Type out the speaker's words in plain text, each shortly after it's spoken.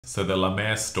So the La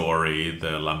Mer story,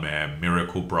 the La Mer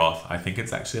Miracle Broth, I think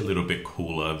it's actually a little bit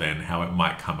cooler than how it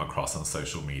might come across on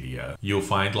social media. You'll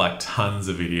find like tons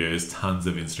of videos, tons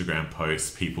of Instagram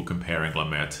posts, people comparing La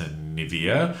Mer to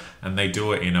Nivea, and they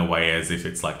do it in a way as if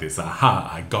it's like this, aha,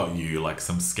 I got you, like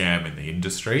some scam in the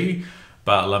industry.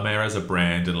 But La Mer as a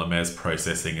brand and La Mer's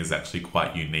processing is actually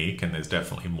quite unique, and there's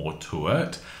definitely more to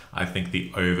it. I think the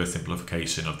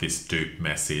oversimplification of this dupe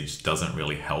message doesn't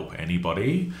really help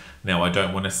anybody. Now, I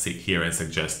don't want to sit here and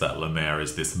suggest that La Mer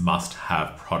is this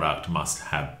must-have product,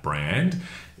 must-have brand.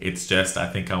 It's just, I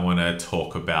think I want to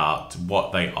talk about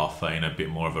what they offer in a bit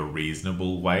more of a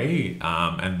reasonable way,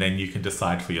 and then you can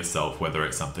decide for yourself whether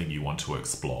it's something you want to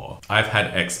explore. I've had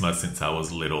eczema since I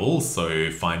was little, so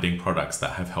finding products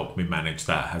that have helped me manage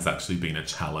that has actually been a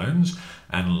challenge.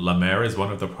 And La Mer is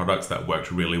one of the products that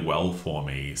worked really well for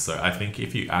me. So I think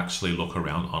if you actually look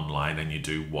around online and you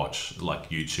do watch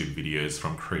like YouTube videos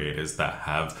from creators that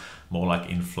have more like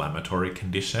inflammatory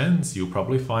conditions, you'll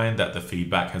probably find that the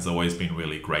feedback has always been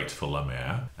really great for La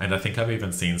Mer. And I think I've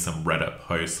even seen some Reddit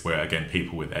posts where, again,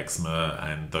 people with eczema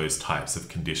and those types of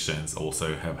conditions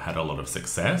also have had a lot of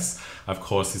success. Of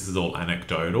course, this is all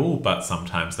anecdotal, but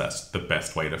sometimes that's the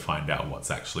best way to find out what's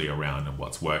actually around and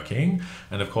what's working.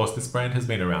 And of course, this brand has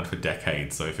been around for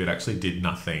decades, so if it actually did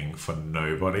nothing for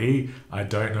nobody, I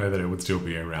don't know that it would still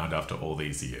be around after all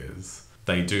these years.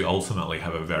 They do ultimately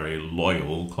have a very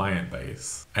loyal client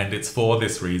base. And it's for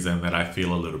this reason that I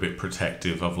feel a little bit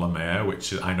protective of La Mer,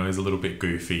 which I know is a little bit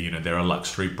goofy. You know, they're a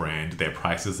luxury brand, their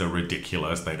prices are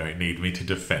ridiculous, they don't need me to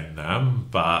defend them,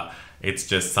 but it's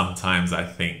just sometimes I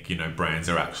think, you know, brands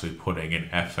are actually putting an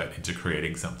effort into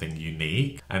creating something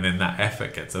unique, and then that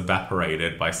effort gets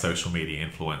evaporated by social media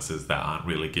influencers that aren't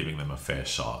really giving them a fair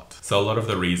shot. So a lot of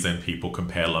the reason people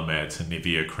compare La Mer to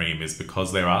Nivea cream is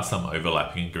because there are some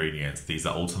overlapping ingredients. These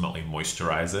are ultimately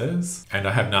moisturizers, and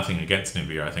I have nothing against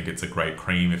Nivea. I think it's a great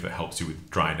cream. If it helps you with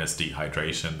dryness,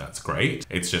 dehydration, that's great.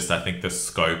 It's just I think the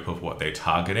scope of what they're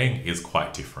targeting is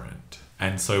quite different.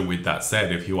 And so with that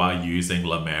said, if you are using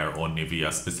La Mer or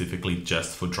Nivea specifically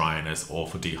just for dryness or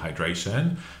for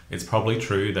dehydration, it's probably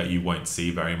true that you won't see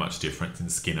very much difference in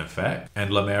skin effect.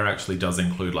 And La Mer actually does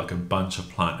include like a bunch of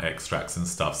plant extracts and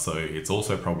stuff, so it's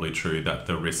also probably true that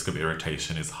the risk of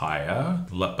irritation is higher.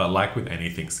 But like with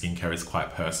anything, skincare is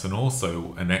quite personal,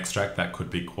 so an extract that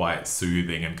could be quite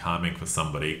soothing and calming for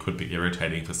somebody could be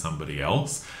irritating for somebody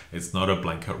else. It's not a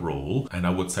blanket rule, and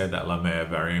I would say that La Mer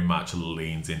very much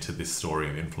leans into this story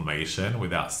of inflammation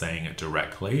without saying it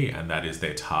directly, and that is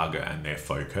their target and their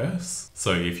focus.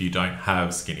 So if you don't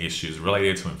have skin issues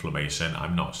related to inflammation,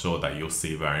 I'm not sure that you'll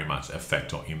see very much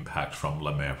effect or impact from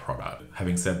La Mer product.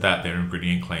 Having said that, their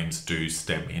ingredient claims do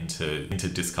stem into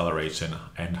discoloration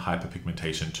and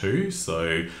hyperpigmentation too,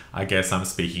 so I guess I'm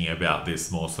speaking about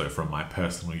this more so from my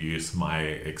personal use, my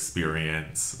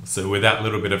experience. So with that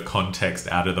little bit of context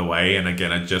out of the way, and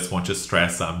again, I just want to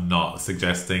stress I'm not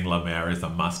suggesting La Mer is a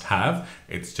must-have,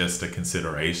 it's just a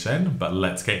consideration. But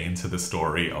let's get into the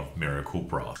story of Miracle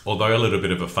Broth. Although a little bit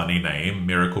of a funny name,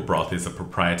 Miracle Broth is a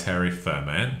proprietary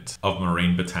ferment of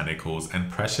marine botanicals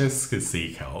and precious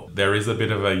sea kelp. There is a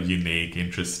bit of a unique,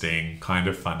 interesting, kind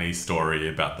of funny story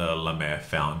about the La Mer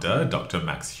founder, Dr.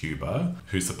 Max Huber,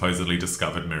 who supposedly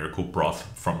discovered Miracle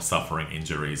Broth from suffering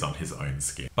injuries on his own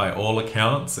skin. By all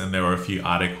accounts, and there were a few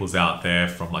articles out there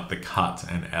from like The Cut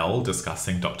and Elle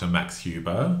discussing Dr. Max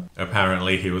Huber,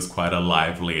 apparently he was quite a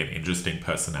lively and interesting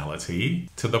personality,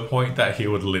 to the point that he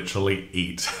would literally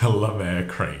eat La Mer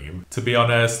cream. To be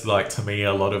honest, like to me,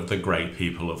 a lot of the great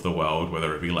people of the world,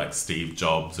 whether it be like Steve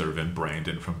Jobs or even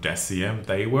Brandon from Deciem,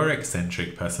 they were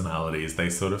eccentric personalities. They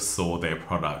sort of saw their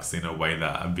products in a way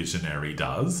that a visionary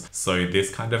does. So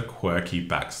this kind of quirky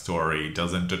backstory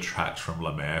doesn't detract from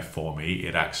La Mer for me.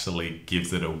 It actually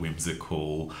gives it a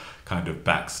whimsical kind of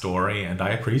backstory, and I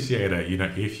appreciate it. You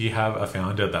know, if you have a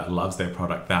founder that loves their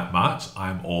product that much,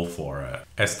 I'm all for it.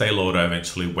 Estee Lauder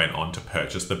eventually went on to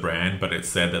purchase the brand, but it's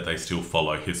said that they still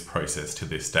follow his process to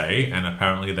this day, and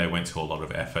apparently they went to a lot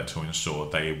of effort to ensure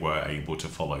they were able to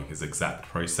follow his exact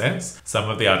process. Some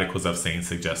of the articles I've seen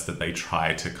suggest that they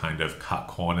tried to kind of cut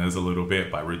corners a little bit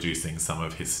by reducing some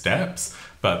of his steps,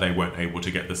 but they weren't able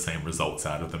to get the same results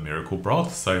out of the Miracle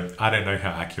Broth. So I don't know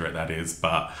how accurate that is,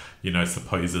 but you know,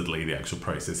 supposedly the actual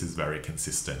process is very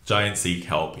consistent. Giant sea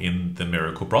kelp in the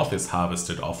Miracle Broth is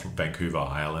harvested off Broth from Vancouver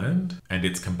Island, and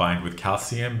it's combined with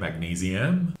calcium,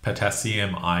 magnesium,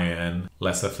 potassium, iron,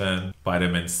 lecithin,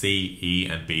 vitamin C, E,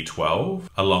 and B12,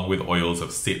 along with oils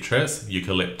of citrus,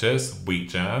 eucalyptus, wheat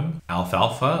germ,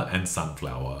 alfalfa, and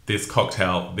sunflower. This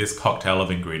cocktail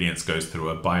of ingredients goes through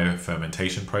a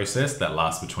biofermentation process that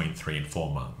lasts between 3 and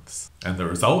 4 months. And the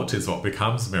result is what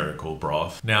becomes Miracle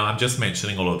Broth. Now, I'm just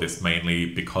mentioning all of this mainly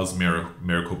because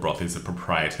Miracle Broth is a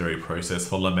proprietary process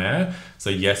for La Mer.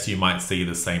 So yes, you might see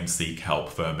the same sea kelp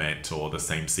ferment or the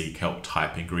same sea kelp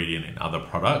type ingredient in other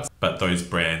products, but those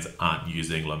brands aren't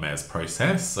using La Mer's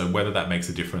process. So whether that makes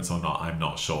a difference or not, I'm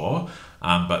not sure.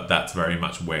 But that's very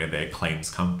much where their claims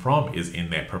come from, is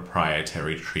in their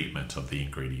proprietary treatment of the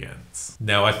ingredients.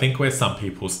 Now, I think where some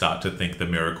people start to think the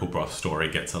Miracle Broth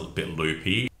story gets a bit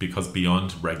loopy, because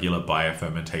beyond regular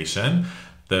biofermentation,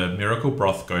 the Miracle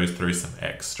Broth goes through some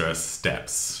extra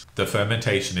steps. The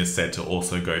fermentation is said to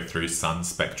also go through sun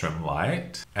spectrum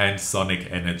light and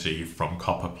sonic energy from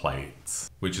copper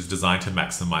plates, which is designed to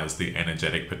maximize the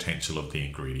energetic potential of the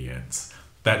ingredients.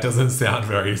 That doesn't sound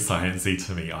very sciencey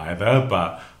to me either,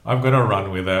 but I'm going to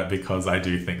run with it because I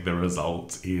do think the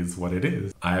result is what it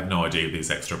is. I have no idea if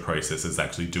these extra processes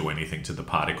actually do anything to the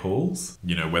particles,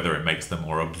 you know, whether it makes them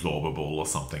more absorbable or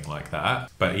something like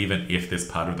that. But even if this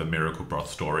part of the Miracle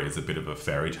Broth story is a bit of a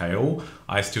fairy tale,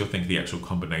 I still think the actual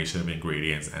combination of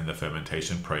ingredients and the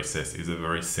fermentation process is a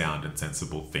very sound and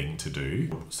sensible thing to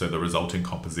do. So the resulting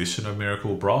composition of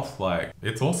Miracle Broth, like,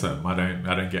 it's awesome. I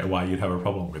don't get why you'd have a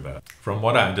problem with it. From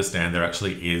what I understand, there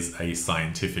actually is a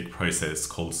scientific process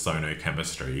called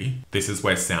sonochemistry. This is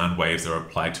where sound waves are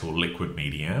applied to a liquid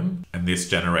medium, and this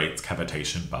generates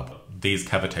cavitation bubbles. These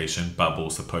cavitation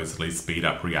bubbles supposedly speed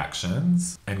up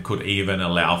reactions and could even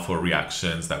allow for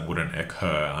reactions that wouldn't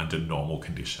occur under normal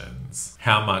conditions.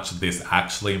 How much this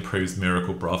actually improves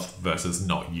Miracle Broth versus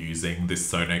not using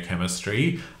this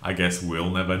sonochemistry, I guess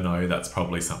we'll never know. That's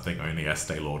probably something only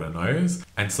Estee Lauder knows.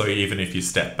 And so even if you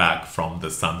step back from the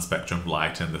sun spectrum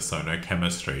light and the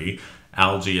sonochemistry,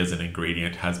 algae as an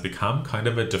ingredient has become kind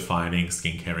of a defining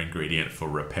skincare ingredient for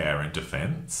repair and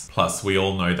defense. Plus, we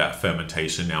all know that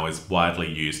fermentation now is widely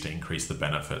used to increase the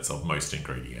benefits of most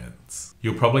ingredients.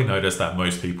 You'll probably notice that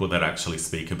most people that actually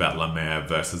speak about La Mer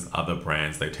versus other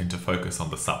brands, they tend to focus on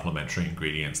the supplementary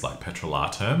ingredients like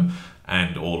petrolatum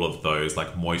and all of those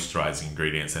like moisturizing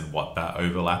ingredients and what that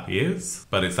overlap is.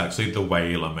 But it's actually the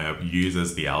way La Mer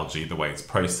uses the algae, the way it's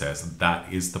processed,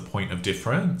 that is the point of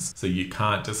difference. So you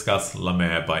can't discuss La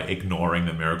Mer by ignoring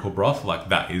the Miracle Broth, like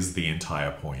that is the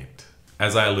entire point.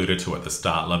 As I alluded to at the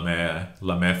start, La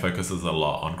Mer focuses a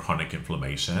lot on chronic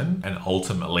inflammation and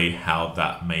ultimately how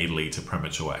that may lead to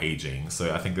premature aging.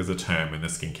 So I think there's a term in the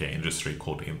skincare industry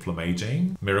called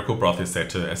inflammaging. Miracle Broth is said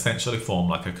to essentially form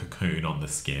like a cocoon on the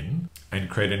skin and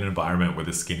create an environment where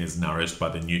the skin is nourished by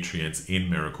the nutrients in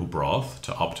Miracle Broth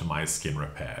to optimize skin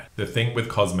repair. The thing with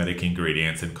cosmetic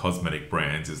ingredients and cosmetic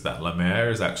brands is that La Mer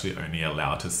is actually only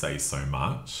allowed to say so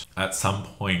much. At some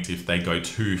point, if they go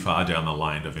too far down the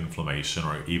line of inflammation,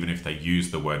 or even if they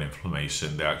use the word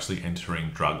inflammation, they're actually entering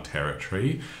drug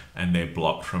territory, and they're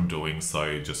blocked from doing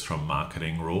so just from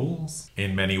marketing rules.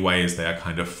 In many ways, they are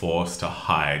kind of forced to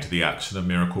hide the action of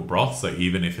Miracle Broth. So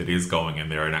even if it is going in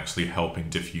there and actually helping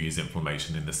diffuse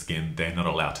inflammation in the skin, they're not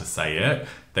allowed to say it.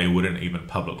 They wouldn't even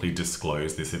publicly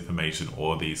disclose this information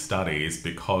or these studies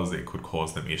because it could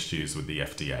cause them issues with the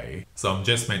FDA. So I'm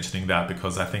just mentioning that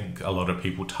because I think a lot of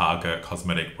people target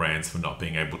cosmetic brands for not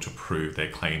being able to prove their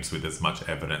claims with as much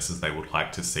evidence as they would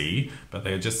like to see, but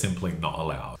they're just simply not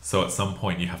allowed. So at some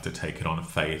point you have to take it on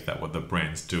faith that what the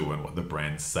brands do and what the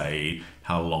brands say,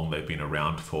 how long they've been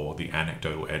around for, the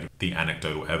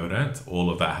anecdotal evidence, all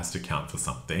of that has to count for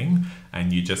something,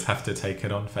 and you just have to take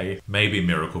it on faith. Maybe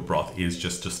Miracle Broth is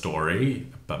just a story,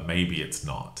 but maybe it's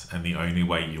not, and the only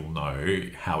way you'll know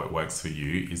how it works for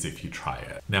you is if you try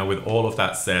it. Now, with all of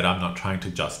that said, I'm not trying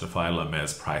to justify La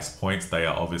Mer's price points. They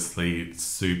are obviously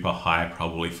super high,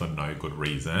 probably for no good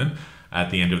reason.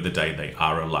 At the end of the day, they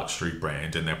are a luxury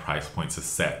brand and their price points are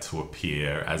set to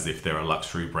appear as if they're a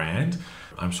luxury brand.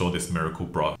 I'm sure this Miracle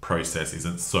Broth process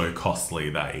isn't so costly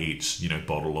that each,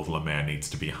 bottle of La Mer needs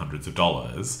to be hundreds of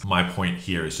dollars. My point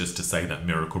here is just to say that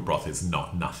Miracle Broth is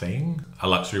not nothing. A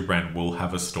luxury brand will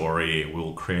have a story, it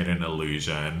will create an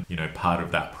illusion. Part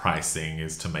of that pricing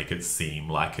is to make it seem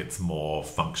like it's more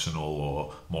functional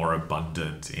or more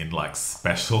abundant in like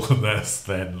specialness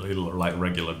than like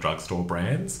regular drugstore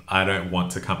brands. I don't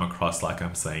want to come across like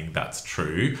I'm saying that's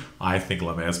true. I think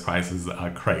La Mer's prices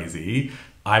are crazy.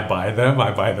 I buy them,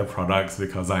 I buy the products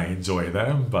because I enjoy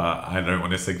them, but I don't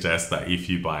want to suggest that if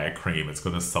you buy a cream, it's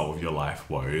going to solve your life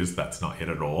woes. That's not it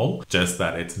at all. Just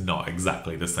that it's not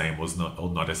exactly the same or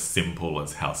not as simple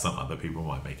as how some other people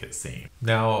might make it seem.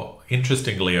 Now,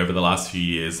 interestingly, over the last few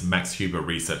years, Max Huber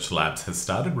Research Labs has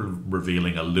started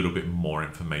revealing a little bit more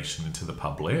information into the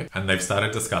public, and they've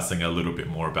started discussing a little bit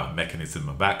more about mechanism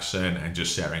of action and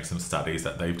just sharing some studies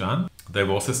that they've done. They've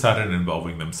also started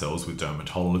involving themselves with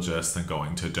dermatologists and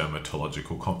going to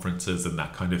dermatological conferences and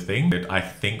that kind of thing. I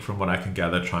think from what I can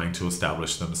gather, trying to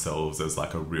establish themselves as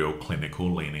like a real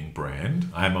clinical leaning brand.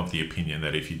 I'm of the opinion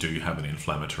that if you do have an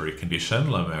inflammatory condition,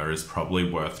 La Mer is probably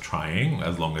worth trying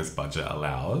as long as budget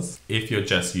allows. If you're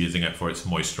just using it for its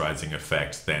moisturizing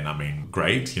effect, then I mean,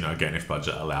 great, you know, again, if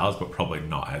budget allows, but probably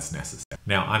not as necessary.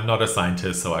 Now, I'm not a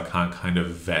scientist, so I can't kind of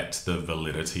vet the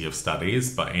validity of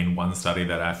studies, but in one study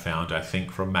that I found, I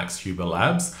think from Max Huber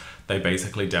Labs, they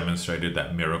basically demonstrated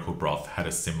that Miracle Broth had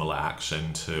a similar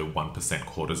action to 1%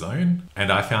 cortisone.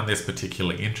 And I found this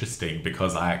particularly interesting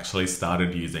because I actually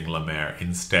started using La Mer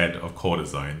instead of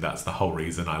cortisone. That's the whole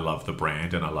reason I love the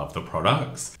brand and I love the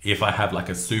products. If I have like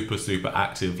a super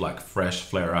active, like fresh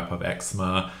flare up of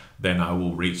eczema, then I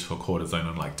will reach for cortisone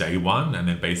on like day one and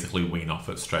then basically wean off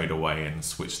it straight away and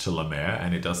switch to La Mer.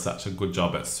 And it does such a good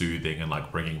job at soothing and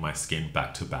like bringing my skin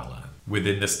back to balance.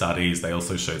 Within the studies, they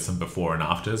also showed some before and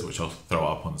afters, which I'll throw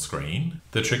up on screen.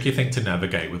 The tricky thing to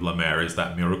navigate with La Mer is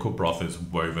that Miracle Broth is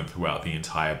woven throughout the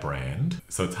entire brand.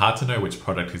 So it's hard to know which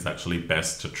product is actually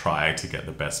best to try to get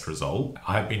the best result.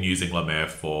 I've been using La Mer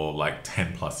for like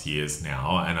 10 plus years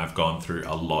now, and I've gone through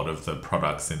a lot of the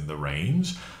products in the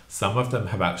range. Some of them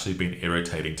have actually been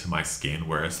irritating to my skin,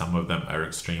 whereas some of them are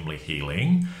extremely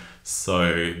healing.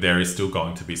 So there is still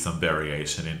going to be some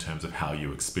variation in terms of how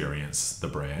you experience the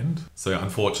brand. So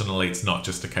unfortunately, it's not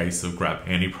just a case of grab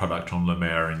any product from La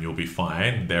Mer and you'll be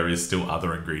fine. There is still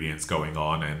other ingredients going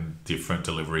on and different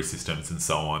delivery systems and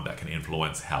so on that can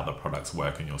influence how the products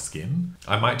work on your skin.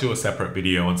 I might do a separate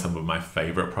video on some of my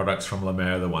favorite products from La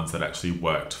Mer, the ones that actually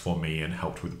worked for me and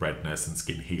helped with redness and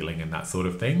skin healing and that sort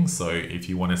of thing. So if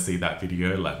you want to see that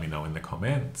video, let me know in the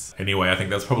comments. Anyway, I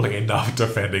think that's probably enough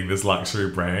defending this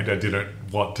luxury brand. I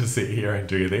didn't want to sit here and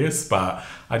do this, but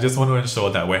I just want to ensure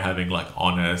that we're having like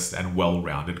honest and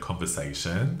well-rounded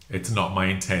conversation. It's not my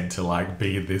intent to like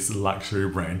be this luxury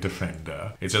brand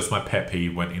defender. It's just my pet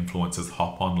peeve when influencers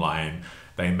hop online.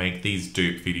 They make these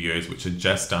dupe videos which are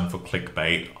just done for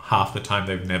clickbait. Half the time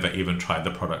they've never even tried the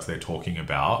products they're talking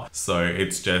about. So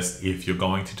it's just, if you're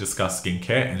going to discuss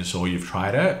skincare, ensure you've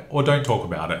tried it or don't talk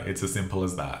about it. It's as simple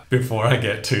as that. Before I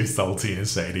get too salty and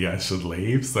shady, I should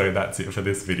leave. So that's it for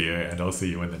this video and I'll see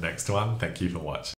you in the next one. Thank you for watching.